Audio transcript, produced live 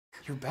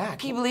You're back.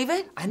 Can you believe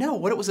it? I know.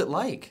 What was it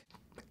like?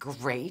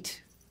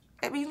 Great.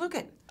 I mean, look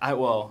at.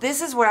 Well.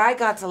 This is where I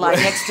got to lie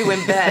next to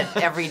in bed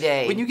every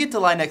day. When you get to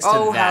lie next to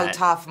Oh, that. how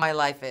tough my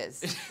life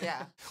is.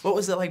 Yeah. What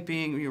was it like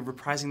being,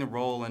 reprising the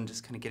role and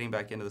just kind of getting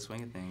back into the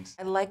swing of things?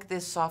 I like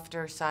this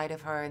softer side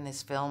of her in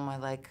this film. I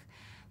like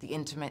the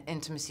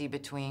intimacy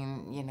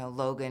between,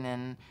 Logan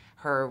and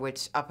her,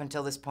 which up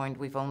until this point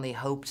we've only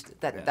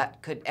hoped that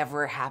that could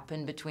ever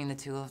happen between the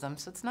two of them.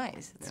 So it's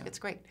nice. It's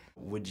great.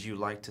 Would you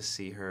like to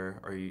see her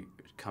or you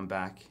come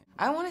back?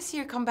 I want to see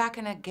her come back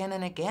and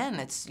again.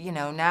 It's,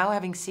 now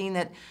having seen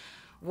that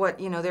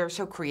they're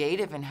so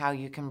creative in how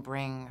you can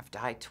bring, I've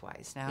died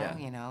twice now,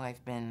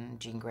 I've been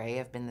Jean Grey,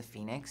 I've been the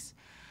Phoenix,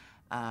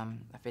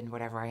 I've been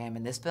whatever I am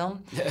in this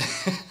film.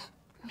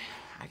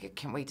 I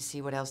can't wait to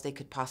see what else they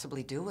could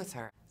possibly do with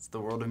her. It's the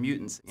world of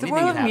mutants. It's the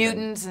world of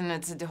mutants, and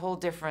it's a whole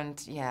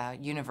different,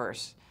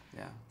 universe.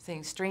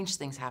 Yeah. Strange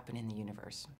things happen in the universe.